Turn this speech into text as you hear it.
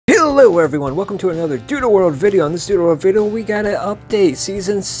Hello everyone, welcome to another Doodle World video. On this Doodle World video, we got an update.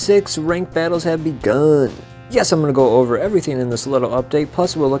 Season 6 ranked battles have begun. Yes, I'm going to go over everything in this little update,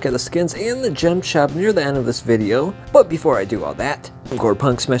 plus we'll look at the skins and the gem shop near the end of this video. But before I do all that, I'm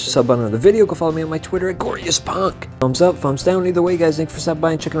Punkz. Smash the sub button on the video, go follow me on my Twitter at GorgeousPunk. Thumbs up, thumbs down, either way guys, thanks for stopping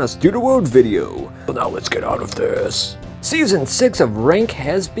by and checking out this Doodle World video. Well, now let's get out of this. Season 6 of Rank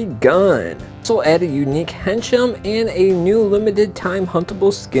has begun. Also added unique Henchum and a new limited time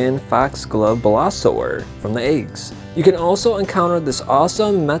huntable skin Foxglove Blossaur from the eggs. You can also encounter this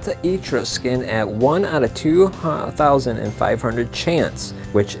awesome Metalytra skin at 1 out of 2,500 chance,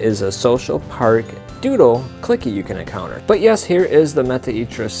 which is a social park Doodle clicky you can encounter. But yes, here is the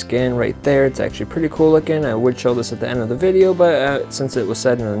Metalytra skin right there. It's actually pretty cool looking. I would show this at the end of the video, but since it was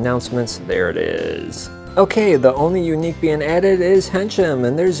said in the announcements, there it is. Okay, the only unique being added is Henchum,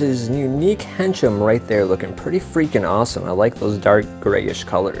 and there's his unique Henchum right there looking pretty freaking awesome. I like those dark grayish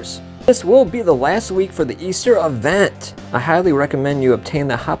colors. This will be the last week for the Easter event. I highly recommend you obtain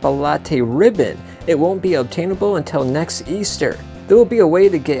the Hoppa Latte ribbon. It won't be obtainable until next Easter. There will be a way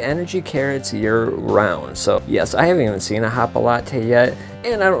to get energy carrots year round. So yes, I haven't even seen a Hoppa Latte yet,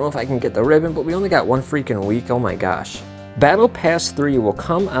 and I don't know if I can get the ribbon, but we only got one freaking week, oh my gosh. Battle Pass 3 will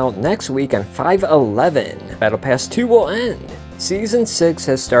come out next week on 5/11. Battle Pass 2 will end. Season 6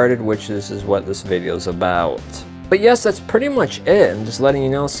 has started, which is what this video is about. But yes, that's pretty much it. I'm just letting you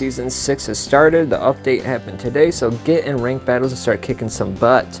know Season 6 has started. The update happened today, so get in ranked battles and start kicking some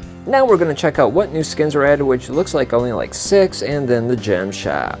butt. Now we're going to check out what new skins are added, which looks like only like 6, and then the gem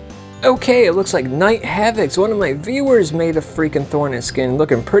shop. Okay, it looks like Night Havoc's one of my viewers made a freaking Thornet skin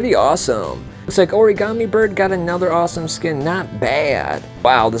looking pretty awesome. Looks like Origami Bird got another awesome skin, not bad.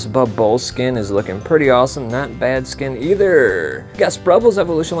 Wow, this Bub Bowl skin is looking pretty awesome, not bad skin either. Got Sprubbles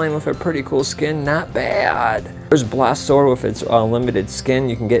Evolution Line with a pretty cool skin, not bad. There's Blossaur with its limited skin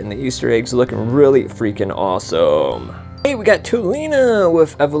you can get in the Easter eggs, looking really freaking awesome. Hey, we got Tulina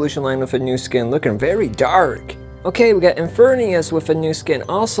with Evolution Line with a new skin, looking very dark. Okay, we got Infernius with a new skin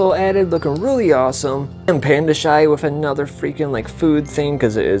also added, looking really awesome. And Panda Shy with another freaking like food thing,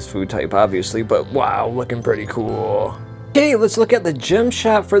 because it is food type obviously, but wow, looking pretty cool. Okay, let's look at the gem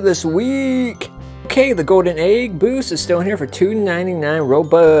shop for this week. Okay, the golden egg boost is still in here for 299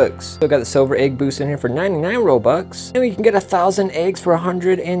 Robux. Still got the silver egg boost in here for 99 Robux. And we can get 1,000 eggs for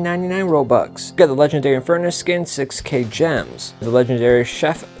 199 Robux. We got the legendary Infernus skin, 6k gems. The legendary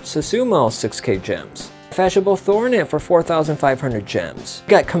Chef Susumo, 6k gems. Fashionable Thornet for 4,500 gems.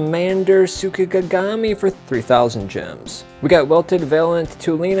 We got Commander Tsukigagami for 3,000 gems. We got Welted Valiant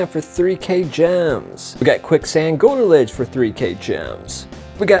Tulina for 3k gems. We got Quicksand Goldledge for 3k gems.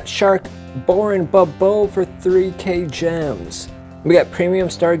 We got Shark Borin Bubbo for 3k gems. We got Premium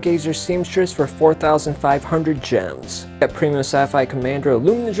Stargazer Seamstress for 4,500 gems. We got Premium Sapphire Commander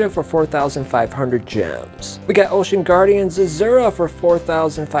Luminidra for 4,500 gems. We got Ocean Guardian Zazura for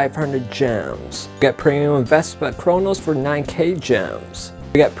 4,500 gems. We got Premium Vespa Chronos for 9k gems.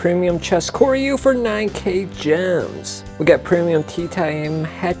 We got Premium Chess Koryu for 9k gems. We got Premium Tea Time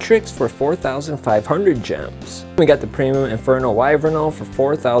Hatrix for 4,500 gems. We got the Premium Inferno Wyvernal for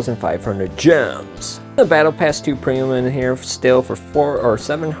 4,500 gems. The Battle Pass 2 Premium in here still for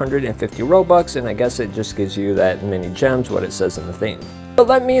 750 Robux, and I guess it just gives you that many gems, what it says in the thing. But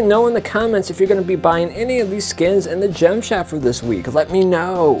let me know in the comments if you're going to be buying any of these skins in the gem shop for this week. Let me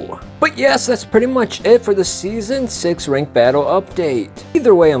know. But yes, that's pretty much it for the Season 6 Ranked Battle update.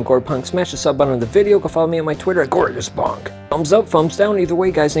 Either way, I'm Punkz. Smash the sub button on the video. Go follow me on my Twitter at GorgeousPunk. Thumbs up, thumbs down. Either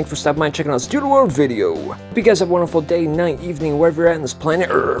way, guys, thanks for stopping by and checking out this Doodle World video. Hope you guys have a wonderful day, night, evening, wherever you're at on this planet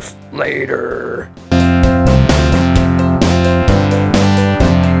Earth. Later.